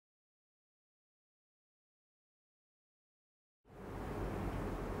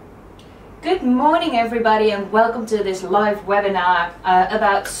Good morning everybody and welcome to this live webinar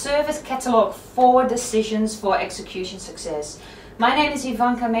about Service Catalog 4 Decisions for Execution Success. My name is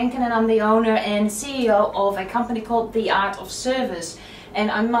Ivanka Menken and I'm the owner and CEO of a company called The Art of Service.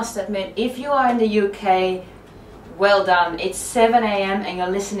 And I must admit, if you are in the UK, well done. It's 7 AM and you're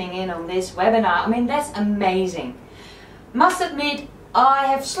listening in on this webinar. I mean, that's amazing. Must admit, I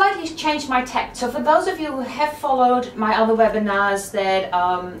have slightly changed my tact. So for those of you who have followed my other webinars that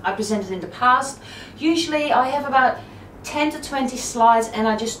I presented in the past, usually I have about 10 to 20 slides and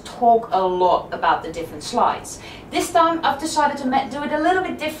I just talk a lot about the different slides. This time I've decided to do it a little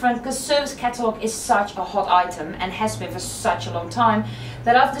bit different because Service Catalog is such a hot item and has been for such a long time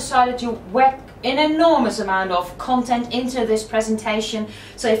that I've decided to whack an enormous amount of content into this presentation.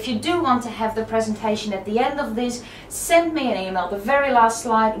 So if you do want to have the presentation at the end of this, send me an email. The very last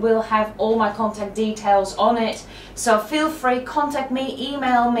slide will have all my contact details on it. So feel free, contact me,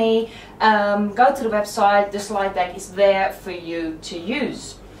 email me, go to the website. The slide deck is there for you to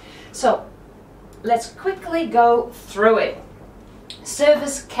use. So let's quickly go through it.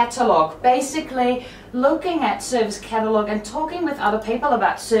 Service Catalog. Basically, looking at Service Catalog and talking with other people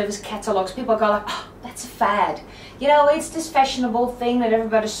about Service Catalogs, people go like, oh, that's a fad. You know, it's this fashionable thing that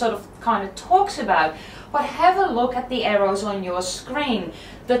everybody sort of kind of talks about. But have a look at the arrows on your screen.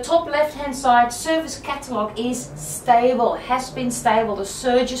 The top left hand side, Service Catalog is stable, has been stable. The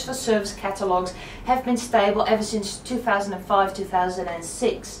searches for Service Catalogs have been stable ever since 2005,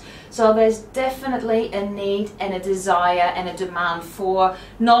 2006. So there's definitely a need and a desire and a demand for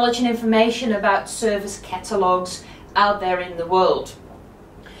knowledge and information about Service Catalogs out there in the world.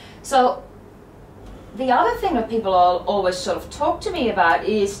 So the other thing that people always sort of talk to me about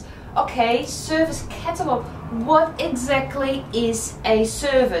is, okay, Service Catalog, what exactly is a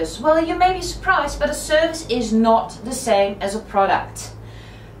service? Well, you may be surprised, but a service is not the same as a product.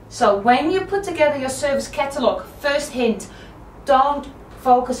 So when you put together your Service Catalog, first hint, don't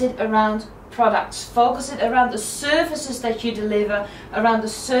focus it around products. Focus it around the services that you deliver, around the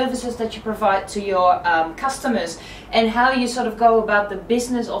services that you provide to your customers, and how you sort of go about the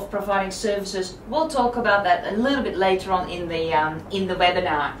business of providing services. We'll talk about that a little bit later on in the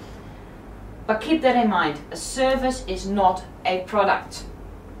webinar. But keep that in mind, a service is not a product.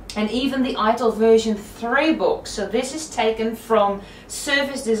 And even the ITIL version 3 book, so this is taken from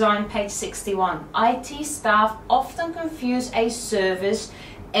Service Design page 61. IT staff often confuse a service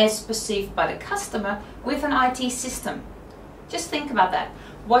as perceived by the customer with an IT system. Just think about that.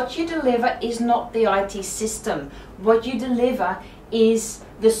 What you deliver is not the IT system. What you deliver is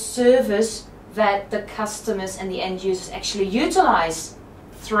the service that the customers and the end users actually utilize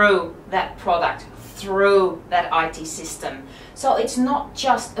through that product, through that IT system. So it's not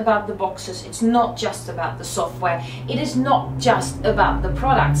just about the boxes, it's not just about the software, it is not just about the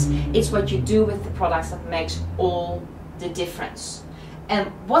products, it's what you do with the products that makes all the difference. And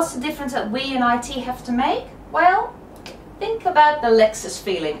what's the difference that we in IT have to make? Well, think about the Lexus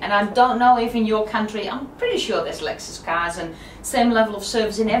feeling. And I don't know if in your country, I'm pretty sure there's Lexus cars and same level of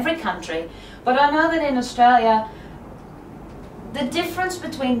service in every country, but I know that in Australia, the difference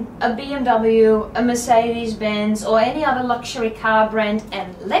between a BMW, a Mercedes-Benz or any other luxury car brand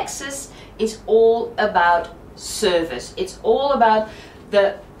and Lexus is all about service. It's all about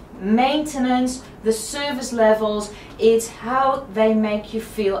the maintenance, the service levels. It's how they make you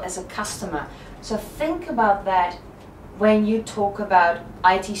feel as a customer. So think about that when you talk about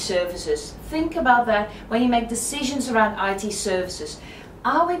IT services. Think about that when you make decisions around IT services.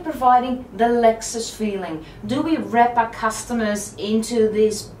 Are we providing the Lexus feeling? Do we wrap our customers into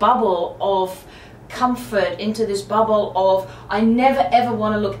this bubble of comfort, into this bubble of I never ever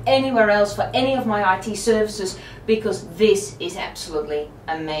want to look anywhere else for any of my IT services because this is absolutely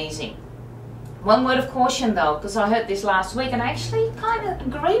amazing? One word of caution though, because I heard this last week and I actually kind of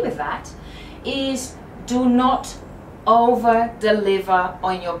agree with that, is do not over deliver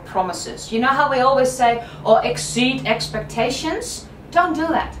on your promises. You know how we always say, or exceed expectations? Don't do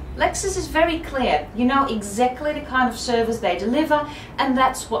that. Lexus is very clear. You know exactly the kind of service they deliver and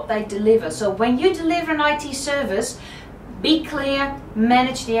that's what they deliver. So when you deliver an IT service, be clear,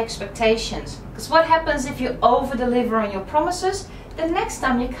 manage the expectations. Because what happens if you over deliver on your promises? The next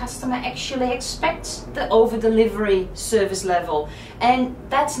time your customer actually expects the over delivery service level, and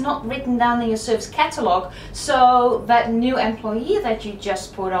that's not written down in your Service Catalog, so that new employee that you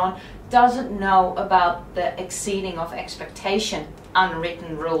just put on doesn't know about the exceeding of expectation,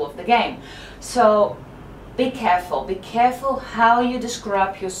 unwritten rule of the game. So be careful how you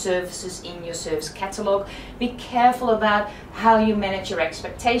describe your services in your Service Catalog, be careful about how you manage your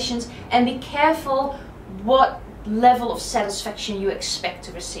expectations, and be careful what level of satisfaction you expect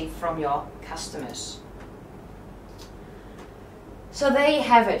to receive from your customers. So there you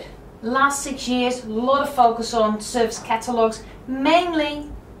have it. Last 6 years, a lot of focus on service catalogs, mainly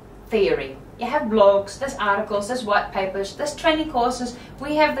theory. You have blogs, there's articles, there's white papers, there's training courses.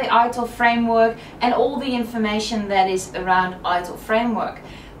 We have the ITIL framework and all the information that is around ITIL framework.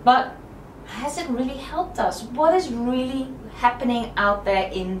 But has it really helped us? What is really happening out there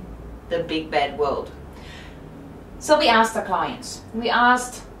in the big bad world? So we asked our clients, we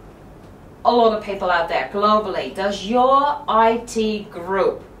asked a lot of people out there globally, does your IT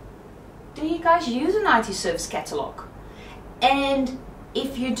group, do you guys use an IT service catalog? And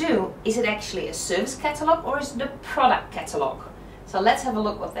if you do, is it actually a service catalog or is it a product catalog? So let's have a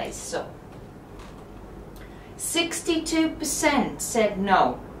look what they saw. 62% said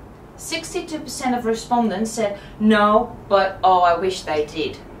no. 62% of respondents said no, but oh, I wish they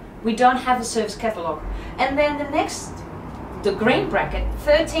did. We don't have a service catalog. And then the next, the green bracket,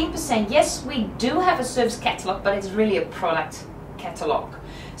 13%, yes, we do have a service catalog, but it's really a product catalog.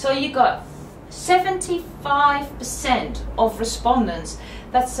 So you got 75% of respondents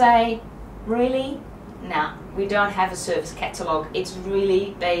that say, really? Nah, we don't have a service catalog. It's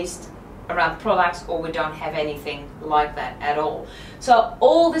really based around products, or we don't have anything like that at all. So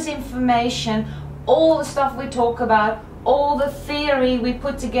all this information, all the stuff we talk about, all the theory we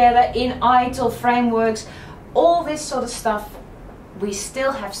put together in ITIL frameworks, all this sort of stuff, we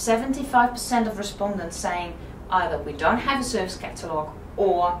still have 75% of respondents saying either we don't have a service catalog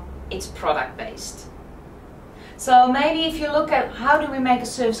or it's product based. So maybe if you look at how do we make a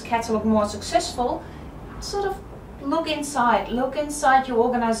service catalog more successful, sort of look inside your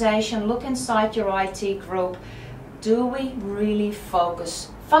organization, look inside your IT group. Do we really focus,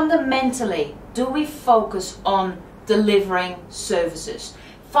 fundamentally, do we focus on delivering services?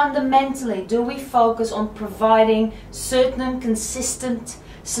 Fundamentally, do we focus on providing certain consistent,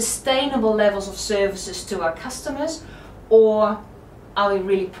 sustainable levels of services to our customers, or are we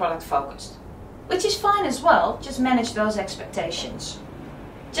really product focused? Which is fine as well, just manage those expectations.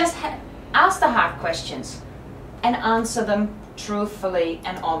 Just ask the hard questions and answer them truthfully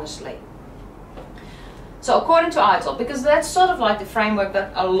and honestly. So according to ITIL, because that's sort of like the framework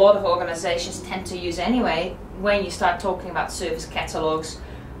that a lot of organizations tend to use anyway, when you start talking about service catalogs,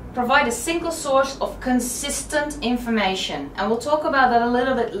 provide a single source of consistent information. And we'll talk about that a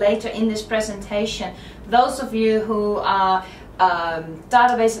little bit later in this presentation. Those of you who are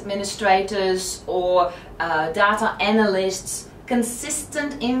database administrators or data analysts,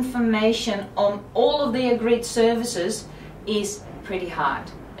 consistent information on all of the agreed services is pretty hard,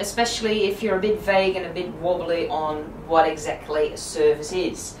 especially if you're a bit vague and a bit wobbly on what exactly a service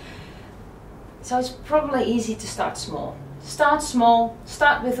is. So it's probably easy to start small. Start small,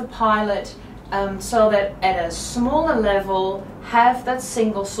 start with a pilot, so that at a smaller level have that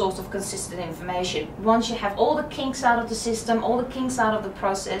single source of consistent information. Once you have all the kinks out of the system, all the kinks out of the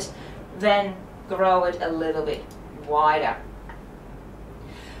process, then grow it a little bit wider.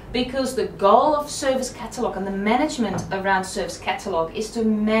 Because the goal of service catalog and the management around service catalog is to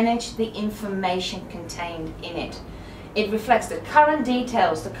manage the information contained in it. It reflects the current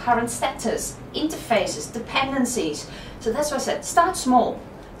details, the current status, interfaces, dependencies. So that's why I said start small.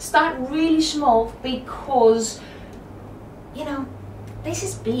 Start really small, because, you know, this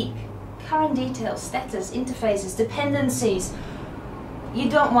is big. Current details, status, interfaces, dependencies. You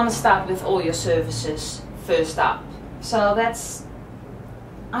don't want to start with all your services first up. So that's,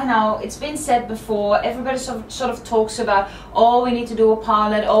 I know, it's been said before, everybody sort of talks about, oh, we need to do a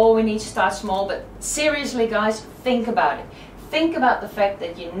pilot, oh, we need to start small, but seriously guys, think about it. Think about the fact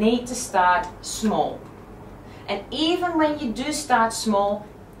that you need to start small. And even when you do start small,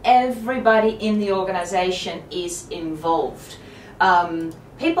 everybody in the organization is involved.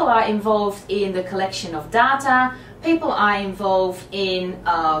 People are involved in the collection of data, people are involved in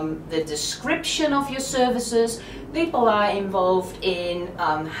the description of your services, people are involved in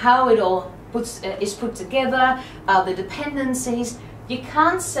how it all is put together, the dependencies. You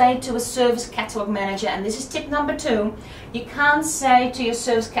can't say to a service catalog manager, and this is tip number 2, you can't say to your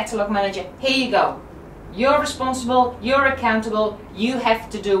service catalog manager, here you go, you're responsible, you're accountable, you have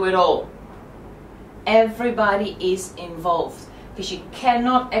to do it all. Everybody is involved, because you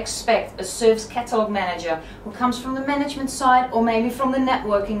cannot expect a service catalog manager who comes from the management side, or maybe from the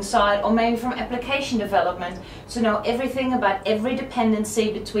networking side, or maybe from application development, to know everything about every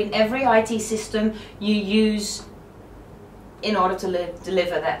dependency between every IT system you use in order to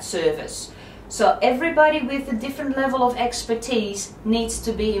deliver that service. So everybody with a different level of expertise needs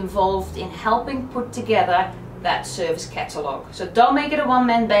to be involved in helping put together that service catalog. So don't make it a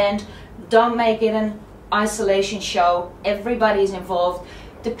one-man band, don't make it an isolation show. Everybody is involved,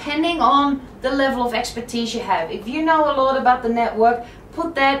 depending on the level of expertise you have. If you know a lot about the network,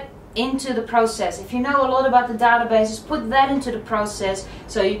 put that into the process. If you know a lot about the databases, put that into the process,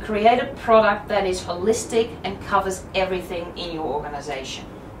 so you create a product that is holistic and covers everything in your organization.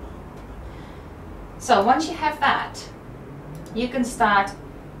 So once you have that, you can start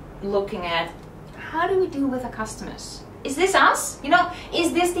looking at, how do we deal with our customers? Is this us? You know,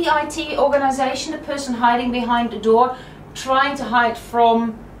 is this the IT organization, the person hiding behind the door, trying to hide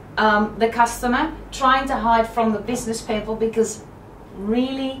from the customer, trying to hide from the business people, because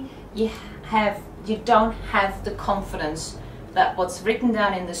really you don't have the confidence that what's written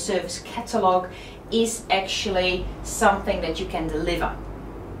down in the service catalog is actually something that you can deliver.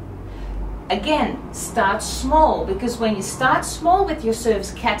 Again, start small, because when you start small with your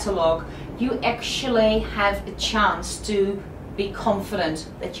service catalog, you actually have a chance to be confident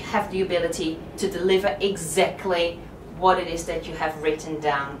that you have the ability to deliver exactly what it is that you have written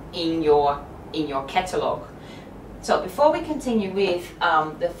down in your catalog. So before we continue with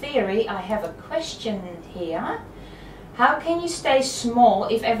the theory, I have a question here. How can you stay small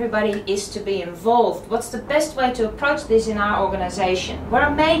if everybody is to be involved? What's the best way to approach this in our organization? We're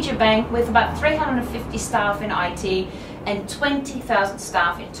a major bank with about 350 staff in IT and 20,000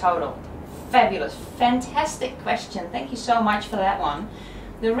 staff in total. Fabulous, fantastic question. Thank you so much for that one.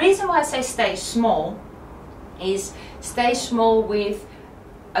 The reason why I say stay small is stay small with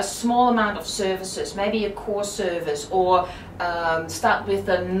a small amount of services, maybe a core service, or start with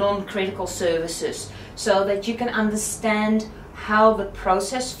the non-critical services, so that you can understand how the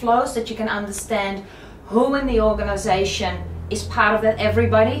process flows, that you can understand who in the organization is part of that,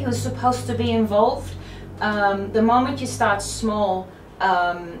 everybody who's supposed to be involved. The moment you start small,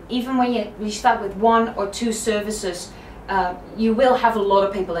 even when you start with 1 or 2 services, you will have a lot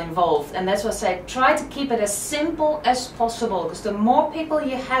of people involved, and that's why I say try to keep it as simple as possible, because the more people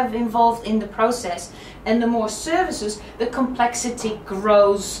you have involved in the process and the more services, the complexity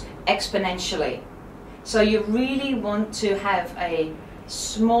grows exponentially. So you really want to have a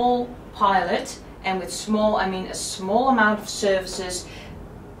small pilot, and with small I mean a small amount of services.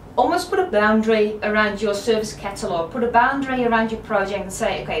 Almost put a boundary around your service catalog, put a boundary around your project and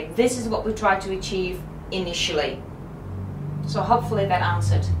say, okay, this is what we try to achieve initially. So hopefully that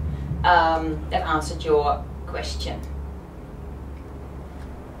answered your question.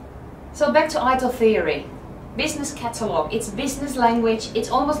 So back to ITIL theory. Business catalog, it's business language, it's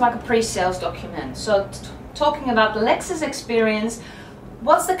almost like a pre-sales document. So talking about the Lexus experience,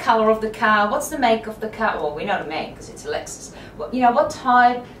 what's the color of the car, what's the make of the car? Well, we know the make because it's a Lexus. You know, what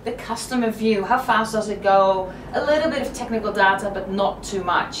type, the customer view, how fast does it go, a little bit of technical data but not too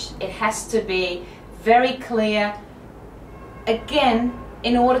much. It has to be very clear. Again,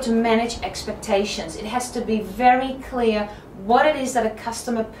 in order to manage expectations, it has to be very clear what it is that a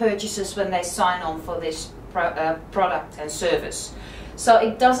customer purchases when they sign on for this product and service. So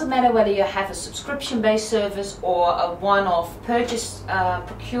it doesn't matter whether you have a subscription-based service or a one-off purchase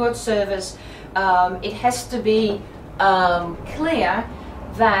procured service. It has to be clear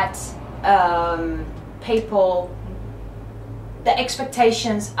that the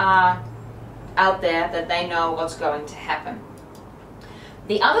expectations are out there, that they know what's going to happen.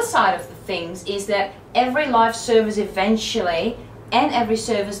 The other side of the things is that every live service eventually, and every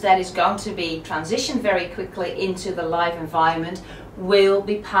service that is going to be transitioned very quickly into the live environment, will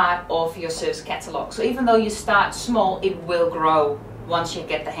be part of your service catalog. So even though you start small, it will grow once you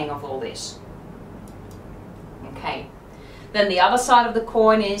get the hang of all this. Okay. Then the other side of the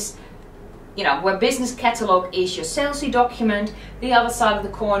coin is, you know, where business catalog is your salesy document, the other side of the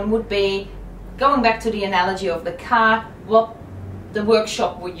coin would be, going back to the analogy of the car, what the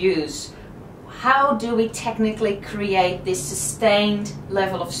workshop would use. How do we technically create this sustained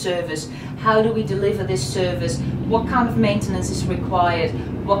level of service? How do we deliver this service? What kind of maintenance is required?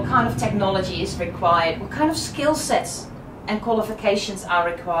 What kind of technology is required? What kind of skill sets and qualifications are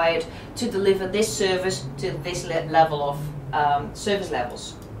required to deliver this service to this level of service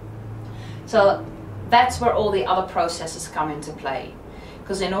levels? So that's where all the other processes come into play.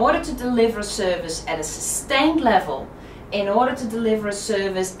 Because in order to deliver a service at a sustained level, in order to deliver a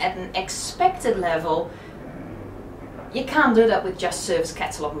service at an expected level, you can't do that with just service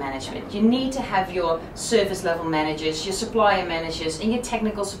catalog management. You need to have your service level managers, your supplier managers, and your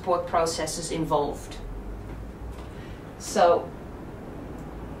technical support processes involved. So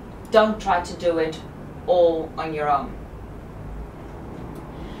don't try to do it all on your own.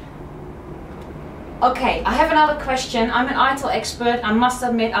 Okay, I have another question. I'm an ITIL expert. I must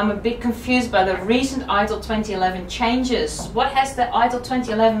admit I'm a bit confused by the recent ITIL 2011 changes. What has the ITIL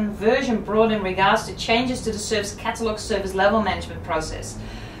 2011 version brought in regards to changes to the service catalog service level management process?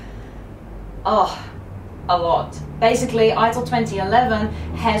 Oh, a lot. Basically, ITIL 2011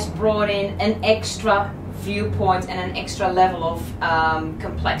 has brought in an extra viewpoint and an extra level of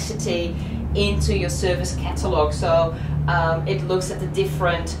complexity into your service catalog. So it looks at the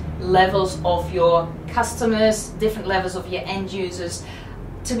different levels of your customers, different levels of your end users.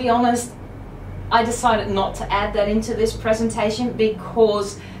 To be honest, I decided not to add that into this presentation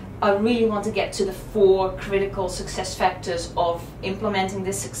because I really want to get to the 4 critical success factors of implementing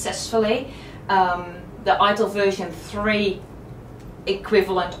this successfully. The ITIL version 3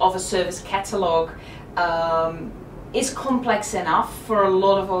 equivalent of a service catalog is complex enough for a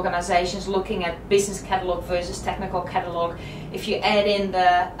lot of organizations looking at business catalog versus technical catalog. If you add in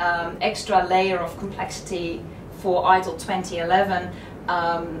the extra layer of complexity for ITIL 2011,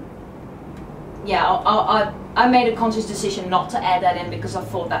 yeah, I made a conscious decision not to add that in because I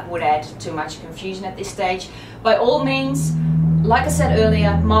thought that would add too much confusion at this stage. By all means, like I said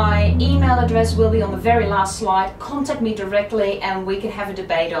earlier, my email address will be on the very last slide. Contact me directly and we can have a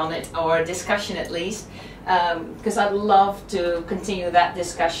debate on it, or a discussion at least, because I'd love to continue that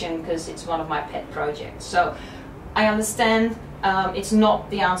discussion because it's one of my pet projects. So I understand it's not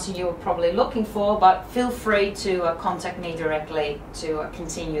the answer you were probably looking for, but feel free to contact me directly to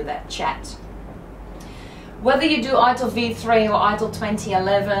continue that chat. Whether you do ITIL v3 or ITIL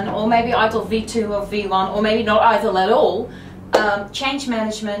 2011, or maybe ITIL v2 or v1, or maybe not ITIL at all, change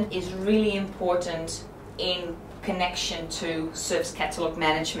management is really important in connection to service catalog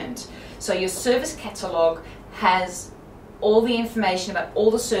management. So your service catalog has all the information about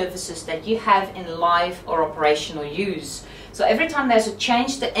all the services that you have in live or operational use. So every time there's a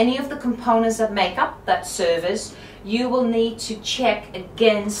change to any of the components that make up that service, you will need to check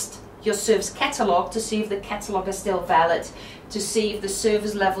against your service catalog to see if the catalog is still valid, to see if the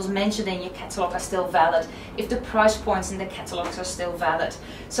service levels mentioned in your catalog are still valid, if the price points in the catalogs are still valid.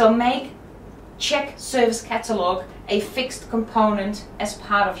 So check service catalog a fixed component as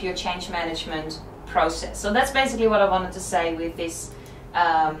part of your change management process. So that's basically what I wanted to say with this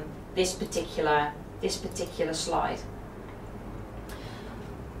this particular slide.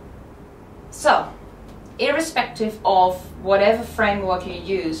 So, irrespective of whatever framework you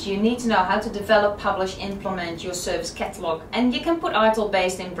use, you need to know how to develop, publish, implement your service catalog. And you can put ITIL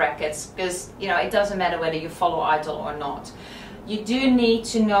based in brackets because it doesn't matter whether you follow ITIL or not. You do need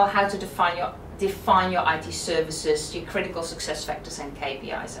to know how to define your IT services, your critical success factors and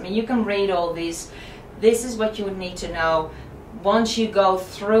KPIs. I mean, you can read all these. This is what you would need to know once you go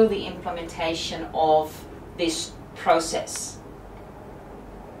through the implementation of this process.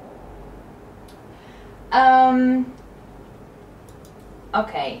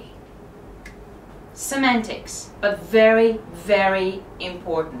 Okay, semantics, but very, very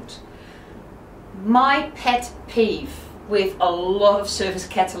important. My pet peeve with a lot of service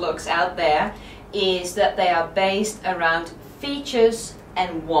catalogs out there is that they are based around features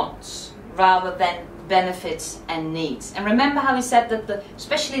and wants rather than benefits and needs. And remember how we said that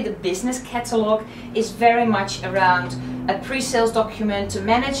especially the business catalog is very much around a pre-sales document to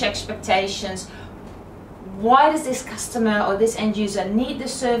manage expectations. Why does this customer or this end user need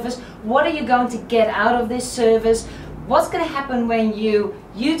this service? What are you going to get out of this service? What's going to happen when you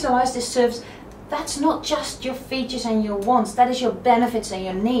utilize this service? That's not just your features and your wants, that is your benefits and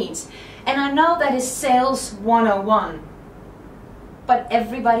your needs. And I know that is sales 101, but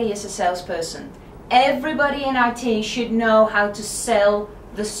everybody is a salesperson. Everybody in IT should know how to sell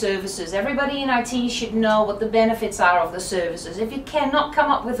the services. Everybody in IT should know what the benefits are of the services. If you cannot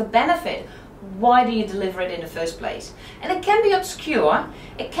come up with a benefit, why do you deliver it in the first place? And it can be obscure,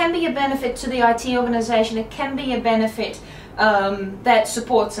 it can be a benefit to the IT organization, it can be a benefit that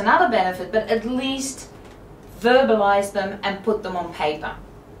supports another benefit, but at least verbalize them and put them on paper.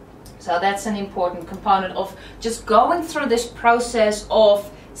 So that's an important component of just going through this process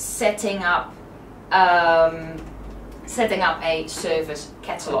of setting up a service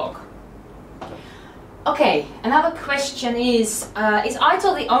catalog. Okay, another question is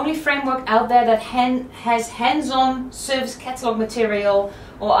ITIL the only framework out there that has hands-on service catalog material,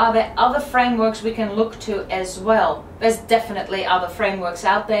 or are there other frameworks we can look to as well? There's definitely other frameworks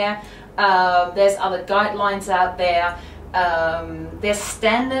out there. There's other guidelines out there. There's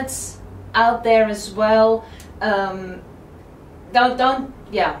standards out there as well. ITIL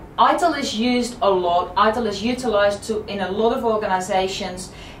is used a lot. ITIL is utilized in a lot of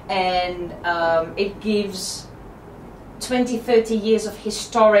organizations, and it gives 20, 30 years of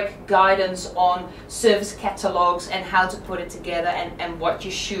historic guidance on service catalogs and how to put it together and what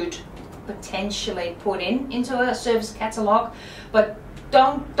you should potentially put into a service catalog. But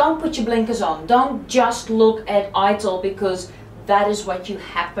don't put your blinkers on. Don't just look at ITIL because that is what you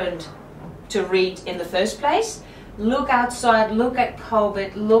happened to read in the first place. Look outside, look at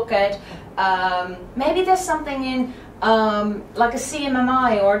COVID, look at maybe there's something in like a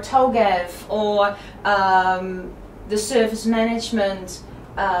CMMI or a TOGAF or the service management,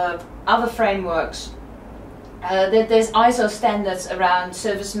 other frameworks. There's ISO standards around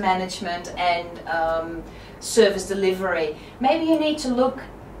service management and service delivery. Maybe you need to look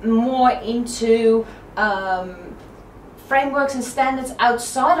more into frameworks and standards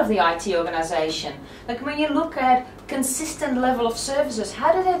outside of the IT organization. Like when you look at consistent level of services,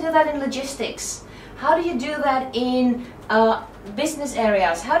 how do they do that in logistics? How do you do that in business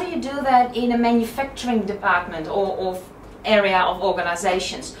areas? How do you do that in a manufacturing department or area of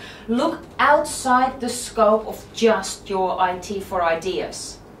organizations? Look outside the scope of just your IT for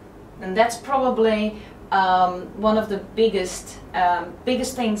ideas. And that's probably one of the biggest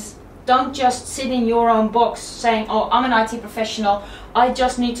things. Don't just sit in your own box saying, oh, I'm an IT professional, I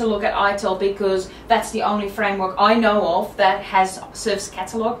just need to look at ITIL because that's the only framework I know of that has service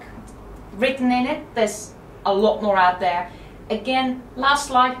catalog written in it. There's a lot more out there. Again, last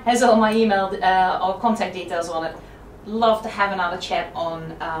slide has all my email or contact details on it. Love to have another chat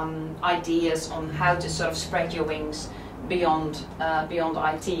on ideas on how to sort of spread your wings beyond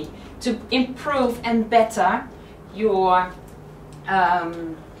IT to improve and better your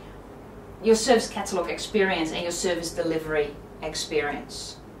service catalog experience and your service delivery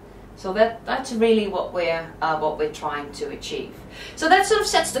experience. So that's really what we're trying to achieve. So that sort of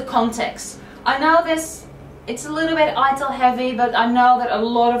sets the context. I know it's a little bit ITIL heavy, but I know that a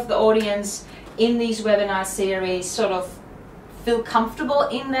lot of the audience in these webinar series sort of feel comfortable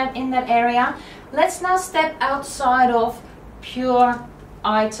in that area. Let's now step outside of pure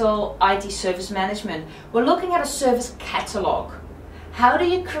ITIL IT service management. We're looking at a service catalog. How do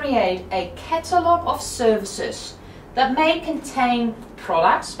you create a catalog of services that may contain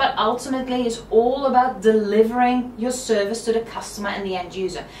products, but ultimately is all about delivering your service to the customer and the end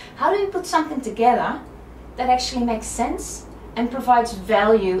user? How do you put something together that actually makes sense and provides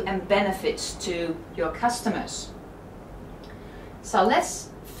value and benefits to your customers? So let's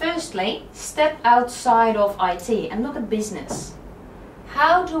firstly step outside of IT and look at business.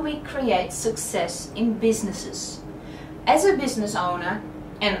 How do we create success in businesses? As a business owner,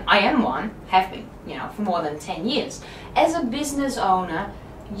 and I am one, have been, for more than 10 years. As a business owner,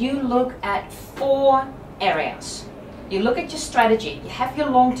 you look at 4 areas. You look at your strategy, you have your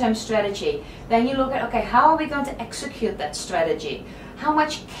long-term strategy. Then you look at, okay, how are we going to execute that strategy? How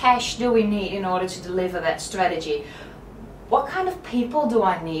much cash do we need in order to deliver that strategy? What kind of people do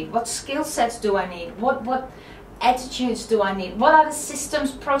I need? What skill sets do I need? What attitudes do I need? What are the systems,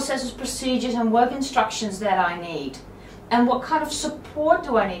 processes, procedures, and work instructions that I need? And what kind of support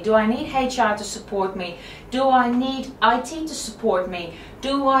do I need? Do I need HR to support me? Do I need IT to support me?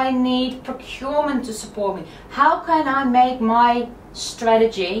 Do I need procurement to support me? How can I make my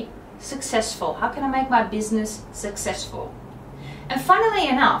strategy successful? How can I make my business successful? And funnily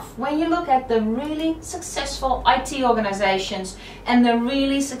enough, when you look at the really successful IT organizations and the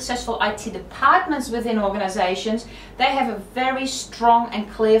really successful IT departments within organizations, they have a very strong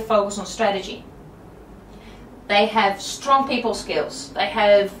and clear focus on strategy. They have strong people skills. They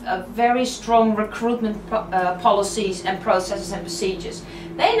have a very strong recruitment policies and processes and procedures.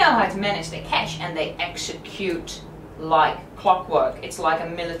 They know how to manage their cash and they execute like clockwork. It's like a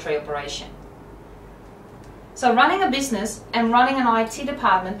military operation. So running a business and running an IT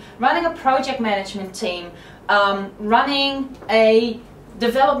department, running a project management team, running a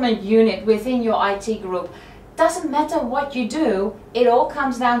development unit within your IT group, doesn't matter what you do, it all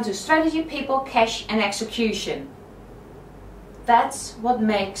comes down to strategy, people, cash, and execution. That's what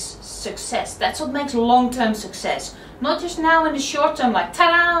makes success. That's what makes long-term success. Not just now in the short term, like,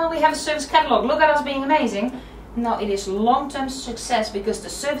 ta-da, we have a service catalog, look at us being amazing. No, it is long-term success because the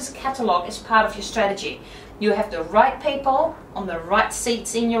service catalog is part of your strategy. You have the right people on the right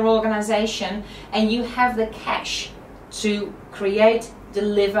seats in your organization, and you have the cash to create,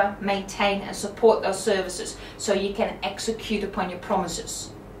 deliver, maintain, and support those services so you can execute upon your promises.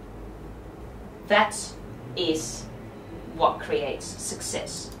 That is what creates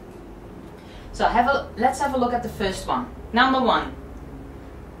success. So let's have a look at the first one. Number 1.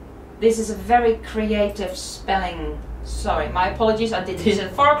 This is a very creative spelling. Sorry, my apologies, I did this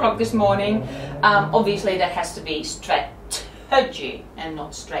at 4 o'clock this morning. Obviously that has to be strategy and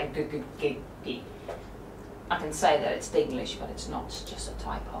not strategy. I can say that it's the English, but it's not. It's just a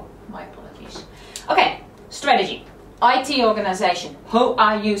typo. My apologies. Okay, strategy. IT organization. Who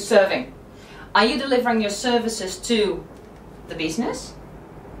are you serving? Are you delivering your services to the business?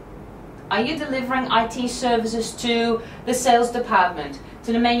 Are you delivering IT services to the sales department,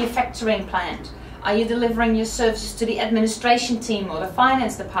 to the manufacturing plant? Are you delivering your services to the administration team or the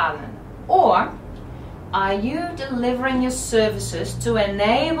finance department? Or are you delivering your services to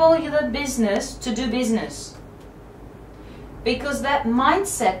enable the business to do business? Because that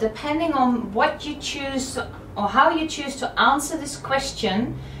mindset, depending on what you choose or how you choose to answer this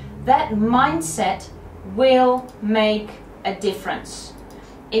question, that mindset will make a difference.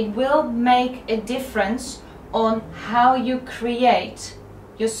 It will make a difference on how you create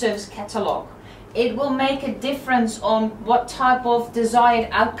your service catalog. It will make a difference on what type of desired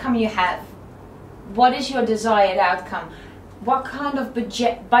outcome you have. What is your desired outcome? What kind of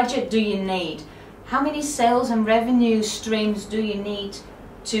budget do you need? How many sales and revenue streams do you need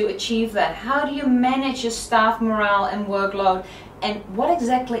to achieve that? How do you manage your staff morale and workload? And what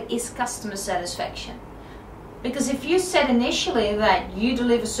exactly is customer satisfaction? Because if you said initially that you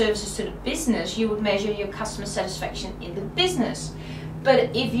deliver services to the business, you would measure your customer satisfaction in the business.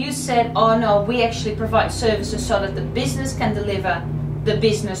 But if you said, oh no, we actually provide services so that the business can deliver the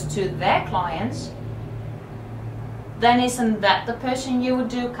business to their clients, then isn't that the person you would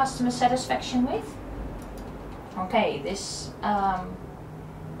do customer satisfaction with? Okay,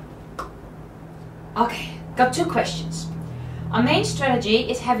 okay, got two questions. Our main strategy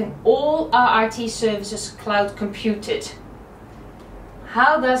is having all our IT services cloud computed.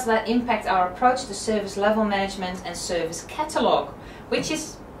 How does that impact our approach to service level management and service catalog? Which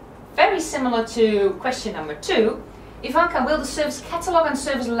is very similar to question number 2. Ivanka, will the service catalog and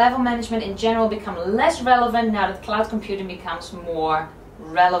service level management in general become less relevant now that cloud computing becomes more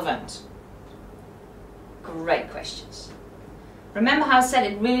relevant? Great questions. Remember how I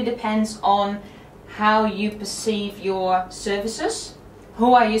said it really depends on how you perceive your services.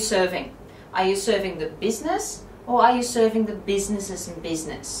 Who are you serving? Are you serving the business or are you serving the businesses in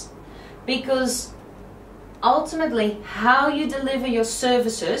business? Because ultimately how you deliver your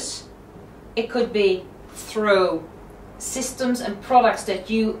services, it could be through systems and products that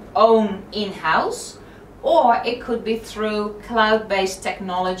you own in-house, or it could be through cloud-based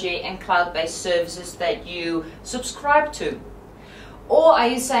technology and cloud-based services that you subscribe to. Or are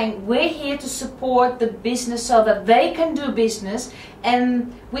you saying, we're here to support the business so that they can do business,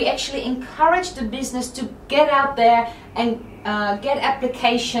 and we actually encourage the business to get out there and get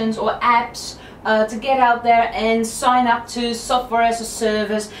applications or apps, to get out there and sign up to software as a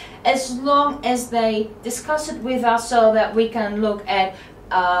service, as long as they discuss it with us so that we can look at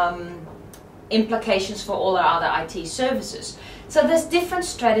implications for all our other IT services. So there's different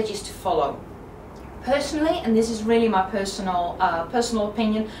strategies to follow. Personally, and this is really my personal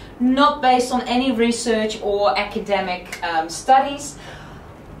opinion, not based on any research or academic studies,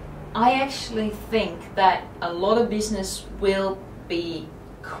 I actually think that a lot of business will be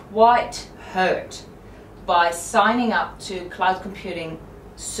quite hurt by signing up to cloud computing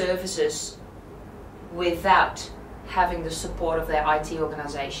services without having the support of their IT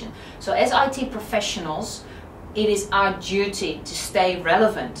organization. So as IT professionals, it is our duty to stay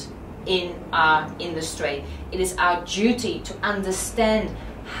relevant in our industry. It is our duty to understand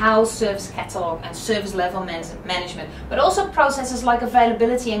how service catalog and service level management, but also processes like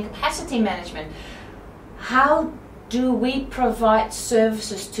availability and capacity management, how do we provide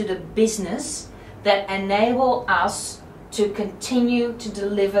services to the business that enable us to continue to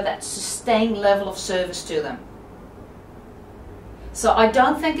deliver that sustained level of service to them. So I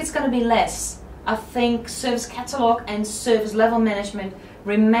don't think it's going to be less. I think service catalog and service level management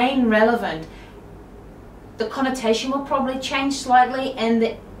remain relevant. The connotation will probably change slightly and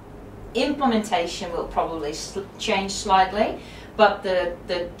the implementation will probably change slightly, but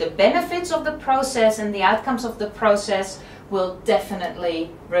the benefits of the process and the outcomes of the process will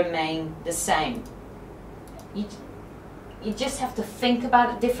definitely remain the same. You just have to think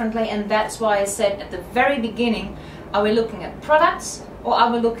about it differently, and that's why I said at the very beginning, are we looking at products or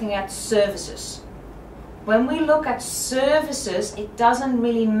are we looking at services? When we look at services, it doesn't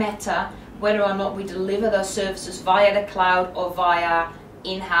really matter whether or not we deliver those services via the cloud or via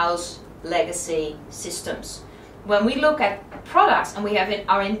in-house legacy systems. When we look at products and we have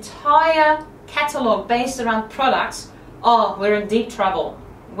our entire catalog based around products, oh, we're in deep trouble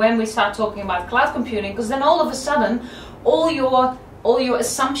when we start talking about cloud computing, because then all of a sudden all your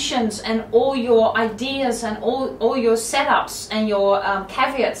assumptions and all your ideas and all your setups and your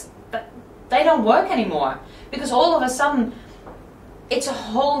caveats, they don't work anymore, because all of a sudden it's a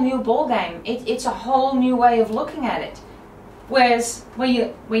whole new ball game. It's a whole new way of looking at it. Whereas when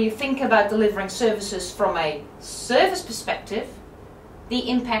you think about delivering services from a service perspective, the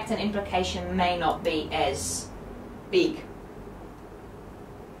impact and implication may not be as big.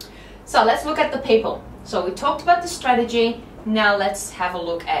 So let's look at the people. So we talked about the strategy, now let's have a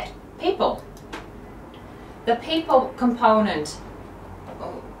look at people. The people component,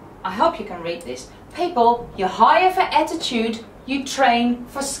 I hope you can read this. People, you hire for attitude, you train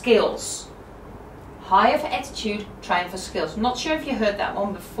for skills. Hire for attitude, train for skills. I'm not sure if you heard that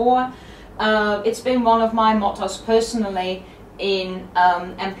one before. It's been one of my mottos personally in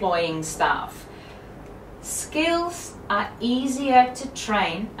employing staff. Skills are easier to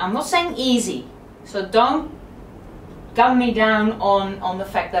train. I'm not saying easy, so don't gun me down on the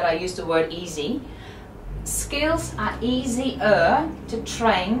fact that I use the word easy. Skills are easier to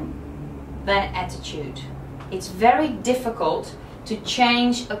train than attitude. It's very difficult to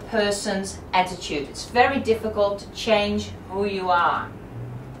change a person's attitude. It's very difficult to change who you are.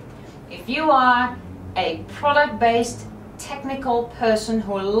 If you are a product-based technical person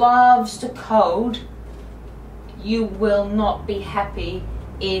who loves to code, you will not be happy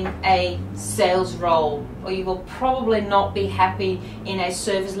in a sales role, or you will probably not be happy in a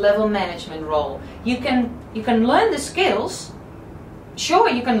service level management role. You can learn the skills. Sure,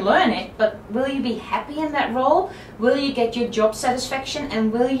 you can learn it, but will you be happy in that role? Will you get your job satisfaction,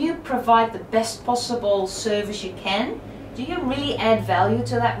 and will you provide the best possible service you can? Do you really add value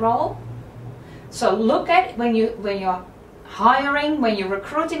to that role? So look at when you're hiring, when you're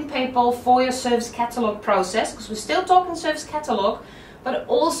recruiting people for your service catalog process, because we're still talking service catalog, but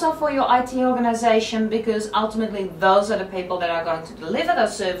also for your IT organization, because ultimately those are the people that are going to deliver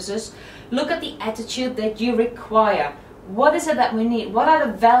those services. Look at the attitude that you require. What is it that we need? What are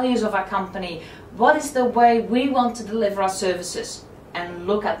the values of our company? What is the way we want to deliver our services? And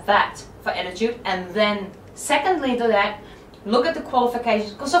look at that for attitude. And then secondly to that, look at the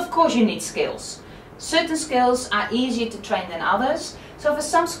qualifications, because of course you need skills. Certain skills are easier to train than others. So for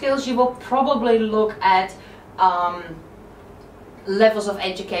some skills you will probably look at levels of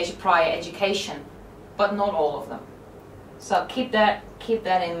education, prior education, but not all of them. So keep that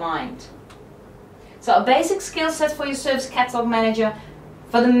in mind. So a basic skill set for your service catalog manager,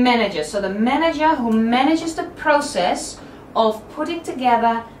 for the manager. So the manager who manages the process of putting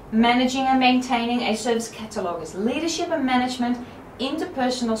together, managing and maintaining a service catalog is leadership and management,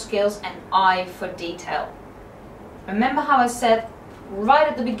 interpersonal skills, and eye for detail. Remember how I said right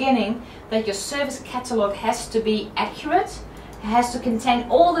at the beginning that your service catalog has to be accurate, it has to contain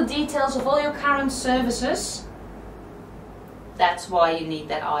all the details of all your current services. That's why you need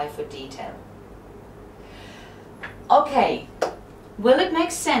that eye for detail. Okay, will it make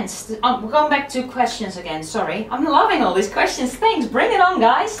sense? We're going back to questions again, sorry. I'm loving all these questions. Thanks, bring it on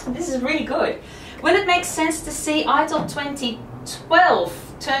guys. This is really good. Will it make sense to see ITIL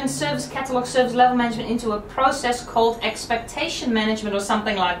 2012 turn service catalog, service level management into a process called expectation management or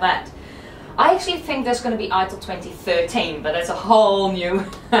something like that? I actually think there's going to be ITIL 2013, but that's a whole new,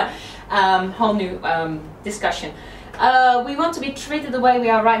 discussion. We want to be treated the way we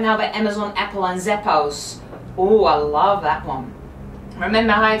are right now by Amazon, Apple and Zappos. Oh, I love that one.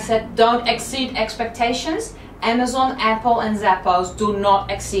 Remember how I said don't exceed expectations? Amazon, Apple and Zappos do not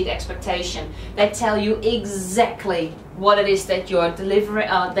exceed expectation. They tell you exactly what it is that you're delivering,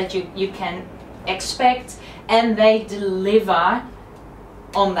 that you can expect, and they deliver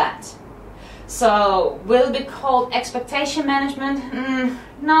on that. So will it be called expectation management?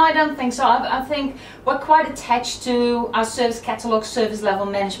 No, I don't think so. I think we're quite attached to our service catalog, service level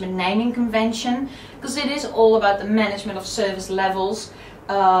management naming convention, because it is all about the management of service levels.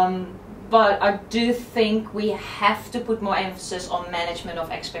 But I do think we have to put more emphasis on management of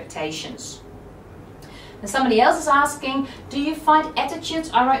expectations. And somebody else is asking, do you find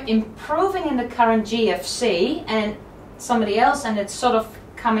attitudes are improving in the current GFC? And somebody else, and it's sort of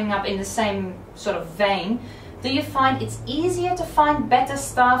coming up in the same sort of vein, do you find it's easier to find better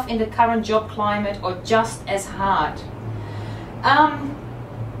staff in the current job climate or just as hard?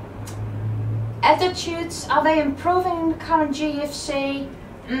 Attitudes, are they improving in the current GFC?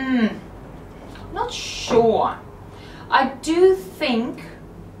 Not sure. I do think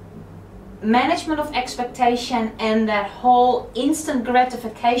management of expectation and that whole instant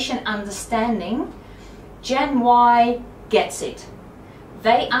gratification understanding, Gen Y gets it.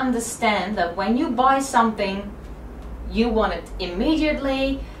 They understand that when you buy something, you want it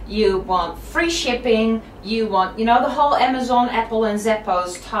immediately, you want free shipping, you want, you know, the whole Amazon, Apple and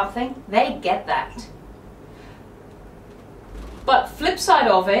Zappos type thing. They get that. But flip side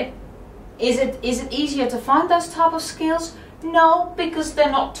of it, is it easier to find those type of skills? No, because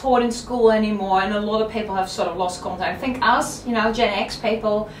they're not taught in school anymore, and a lot of people have sort of lost contact. I think us, you know, Gen X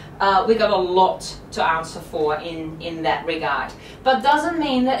people, we got a lot to answer for in that regard. But doesn't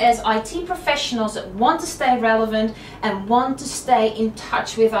mean that as IT professionals that want to stay relevant and want to stay in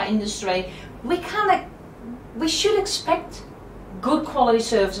touch with our industry, we should expect good quality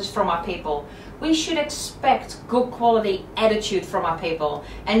services from our people. We should expect good quality attitude from our people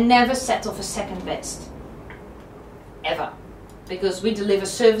and never settle for second best. Ever. Because we deliver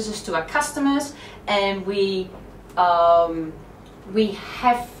services to our customers, and we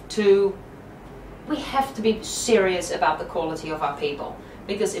have to be serious about the quality of our people.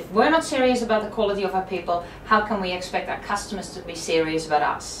 Because if we're not serious about the quality of our people, how can we expect our customers to be serious about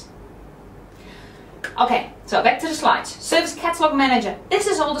us? Okay, so back to the slides. Service Catalog Manager. This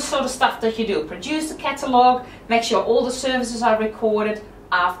is all the sort of stuff that you do. Produce the catalog, make sure all the services are recorded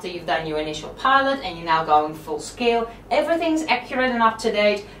after you've done your initial pilot and you're now going full scale. Everything's accurate and up to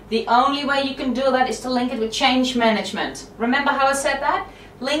date. The only way you can do that is to link it with change management. Remember how I said that?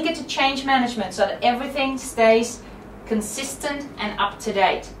 Link it to change management so that everything stays consistent and up to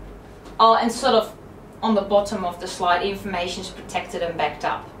date. Oh, and sort of on the bottom of the slide, information is protected and backed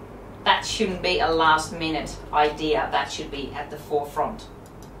up. That shouldn't be a last minute idea. That should be at the forefront.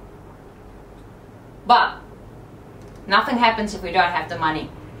 But nothing happens if we don't have the money.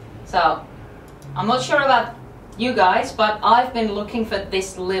 So I'm not sure about you guys, but I've been looking for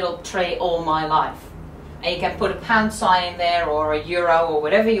this little tree all my life. And you can put a pound sign in there or a euro or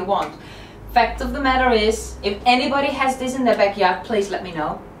whatever you want. Fact of the matter is, if anybody has this in their backyard, please let me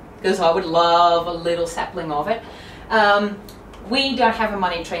know, because I would love a little sapling of it. We don't have a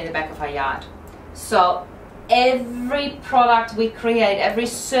money tree in the back of our yard. So every product we create, every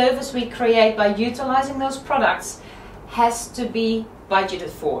service we create by utilizing those products has to be budgeted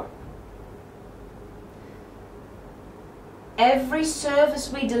for. Every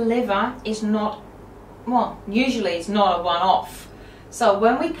service we deliver is not, well, usually it's not a one-off. So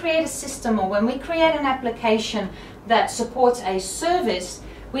when we create a system or when we create an application that supports a service,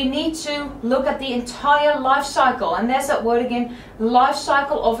 we need to look at the entire life cycle, and there's that word again, life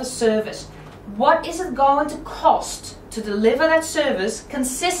cycle of a service. What is it going to cost to deliver that service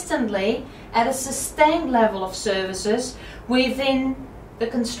consistently at a sustained level of services within the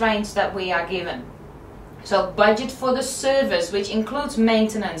constraints that we are given? So budget for the service, which includes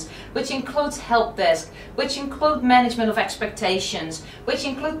maintenance, which includes help desk, which include management of expectations, which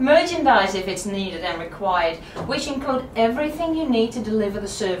include merchandise if it's needed and required, which include everything you need to deliver the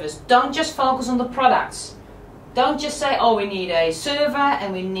service. Don't just focus on the products. Don't just say, oh, we need a server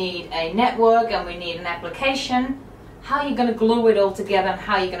and we need a network and we need an application. How are you going to glue it all together and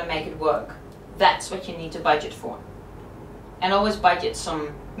how are you going to make it work? That's what you need to budget for. And always budget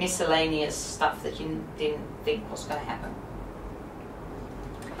some miscellaneous stuff that you didn't think was going to happen.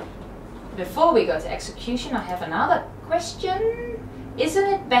 Before we go to execution, I have another question. Isn't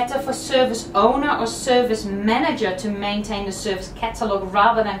it better for service owner or service manager to maintain the service catalog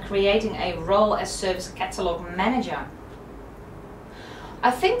rather than creating a role as service catalog manager?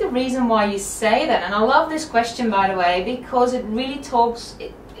 I think the reason why you say that, and I love this question by the way, because it really talks,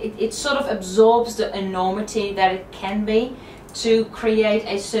 it sort of absorbs the enormity that it can be to create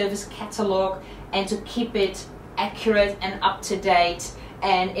a service catalog and to keep it accurate and up to date,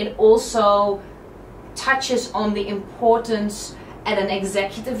 and it also touches on the importance at an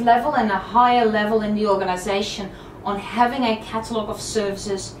executive level and a higher level in the organization on having a catalog of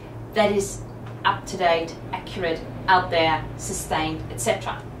services that is up to date, accurate, out there, sustained,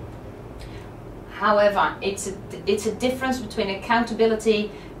 etc. However, it's a difference between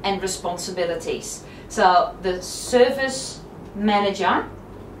accountability and responsibilities. So the service manager,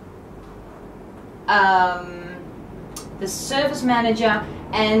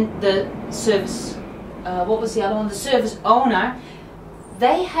 and the service, what was the other one? The service owner,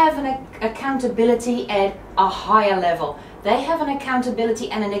 they have an accountability at a higher level. They have an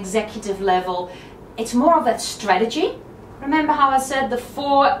accountability at an executive level. It's more of that strategy. Remember how I said the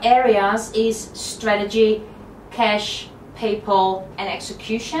 4 areas is strategy, cash, people, and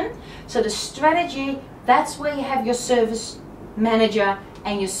execution. So the strategy, that's where you have your service manager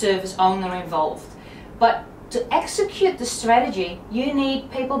and your service owner involved. But to execute the strategy, you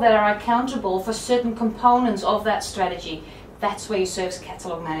need people that are accountable for certain components of that strategy. That's where your service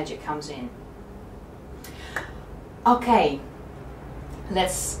catalog manager comes in. Okay,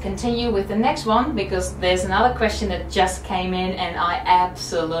 let's continue with the next one, because there's another question that just came in and I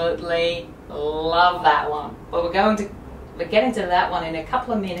absolutely love that one. But we're getting to that one in a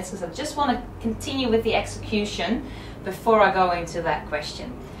couple of minutes, because I just want to continue with the execution before I go into that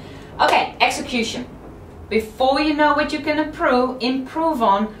question. Okay, execution. Before you know what you can improve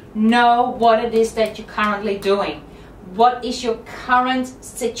on, know what it is that you're currently doing. What is your current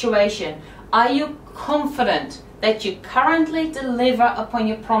situation? Are you confident that you currently deliver upon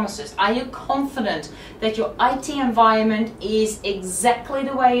your promises? Are you confident that your IT environment is exactly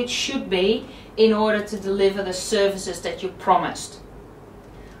the way it should be in order to deliver the services that you promised?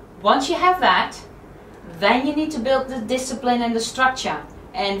 Once you have that, then you need to build the discipline and the structure.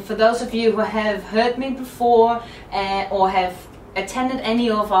 And for those of you who have heard me before or have attended any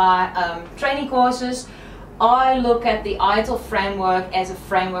of our training courses, I look at the ITIL framework as a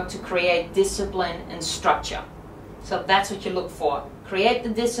framework to create discipline and structure. So that's what you look for. Create the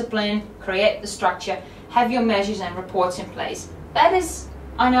discipline, create the structure, have your measures and reports in place. That is,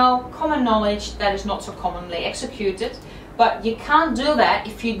 I know, common knowledge that is not so commonly executed, but you can't do that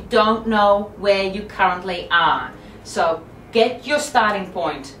if you don't know where you currently are. So get your starting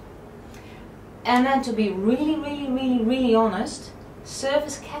point. And then to be really honest,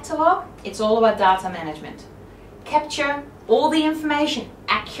 service catalog, it's all about data management. Capture all the information,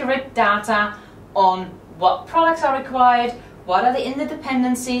 accurate data on what products are required, what are the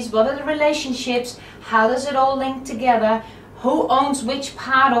interdependencies, what are the relationships, how does it all link together, who owns which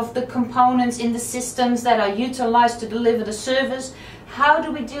part of the components in the systems that are utilized to deliver the service. How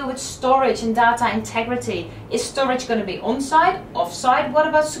do we deal with storage and data integrity? Is storage going to be on-site, off-site? What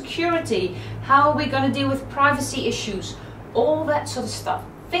about security? How are we going to deal with privacy issues? All that sort of stuff.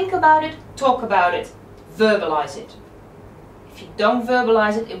 Think about it, talk about it, verbalize it. If you don't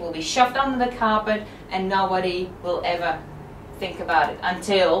verbalize it, it will be shoved under the carpet and nobody will ever think about it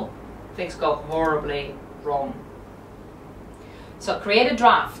until things go horribly wrong. So create a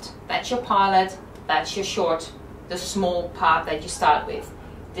draft. That's your pilot, that's your short, the small part that you start with.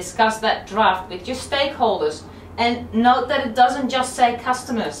 Discuss that draft with your stakeholders, and note that it doesn't just say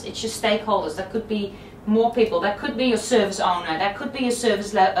customers, it's your stakeholders. That could be more people, that could be your service owner, that could be your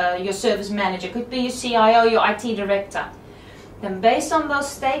service manager, could be your CIO, your IT director. Then based on those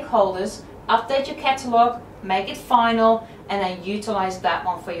stakeholders, update your catalog, make it final, and then utilize that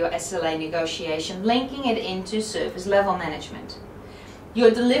one for your SLA negotiation, linking it into service level management. Your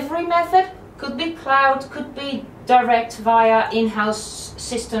delivery method could be cloud, could be direct via in-house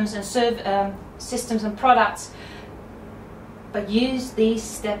systems and systems and products, but use these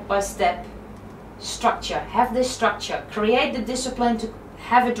step-by-step structure. Have this structure. Create the discipline to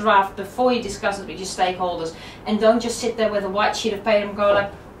have a draft before you discuss it with your stakeholders, and don't just sit there with a white sheet of paper and go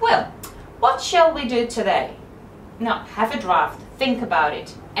like, well, what shall we do today? No, have a draft. Think about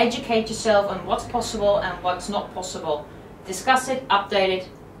it. Educate yourself on what's possible and what's not possible. Discuss it, update it,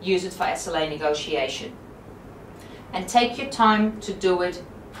 use it for SLA negotiation. And take your time to do it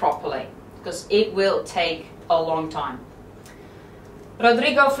properly, because it will take a long time.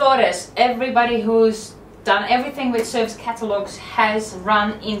 Rodrigo Flores, everybody who's done everything with service catalogs has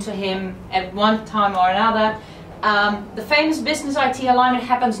run into him at one time or another. The famous business IT alignment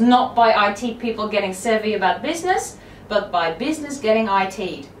happens not by IT people getting savvy about business, but by business getting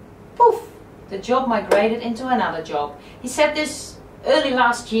IT'd. Poof! The job migrated into another job. He said this early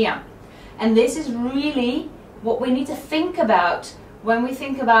last year. And this is really what we need to think about when we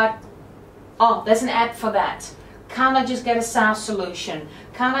think about, oh, there's an app for that. Can't I just get a SaaS solution?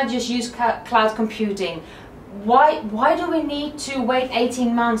 Can't I just use cloud computing? Why do we need to wait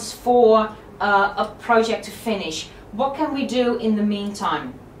 18 months for a project to finish? What can we do in the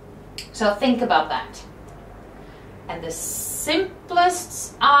meantime? So think about that. And the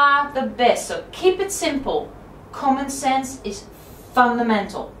simplest are the best. So keep it simple. Common sense is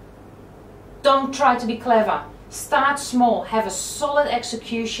fundamental. Don't try to be clever. Start small. Have a solid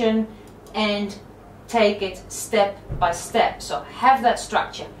execution and take it step by step. So have that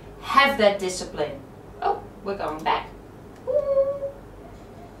structure. Have that discipline. Oh, we're going back. Ooh.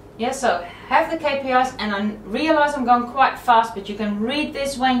 Yeah, so have the KPIs, and I realize I'm going quite fast, but you can read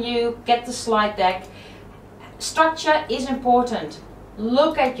this when you get the slide deck. Structure is important.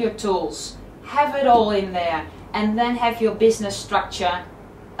 Look at your tools. Have it all in there, and then have your business structure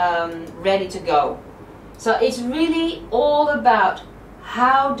ready to go. So it's really all about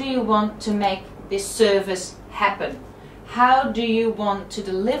how do you want to make this service happen? How do you want to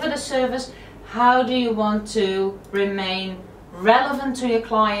deliver the service? How do you want to remain relevant to your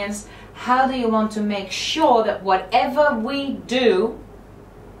clients? How do you want to make sure that whatever we do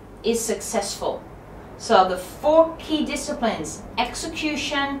is successful? So the 4 key disciplines: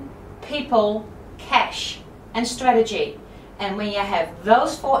 execution, people, cash, and strategy. And when you have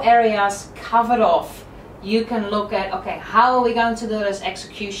those 4 areas covered off, you can look at, okay, how are we going to do this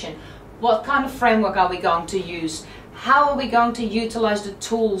execution? What kind of framework are we going to use? How are we going to utilize the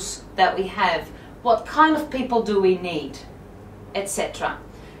tools that we have? what kind of people do we need, etc.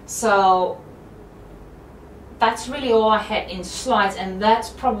 So that's really all I had in slides, and that's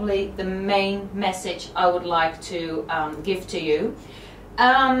probably the main message I would like to give to you.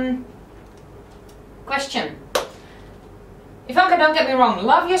 Question. Ivanka, don't get me wrong,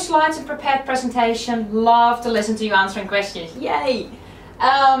 love your slides and prepared presentation, love to listen to you answering questions, yay!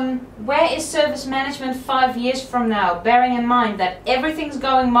 Where is service management 5 years from now, bearing in mind that everything's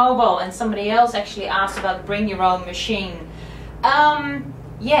going mobile? And somebody else actually asked about bring your own machine.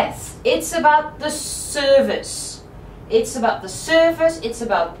 Yes, it's about the service. It's about the service, it's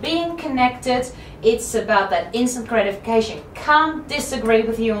about being connected, it's about that instant gratification. Can't disagree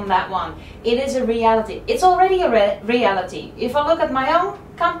with you on that one. It is a reality. It's already a reality. If I look at my own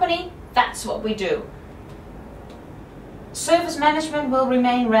company, that's what we do. Service management will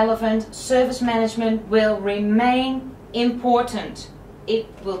remain relevant. Service management will remain important. It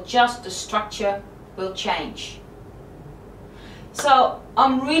will just, the structure will change. So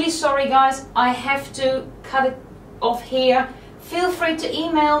I'm really sorry guys, I have to cut it off here. Feel free to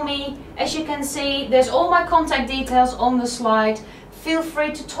email me. As you can see, there's all my contact details on the slide. Feel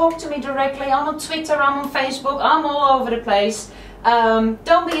free to talk to me directly. I'm on Twitter, I'm on Facebook, I'm all over the place.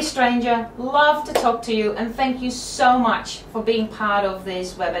 Don't be a stranger. Love to talk to you, and thank you so much for being part of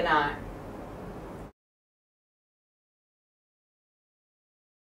this webinar.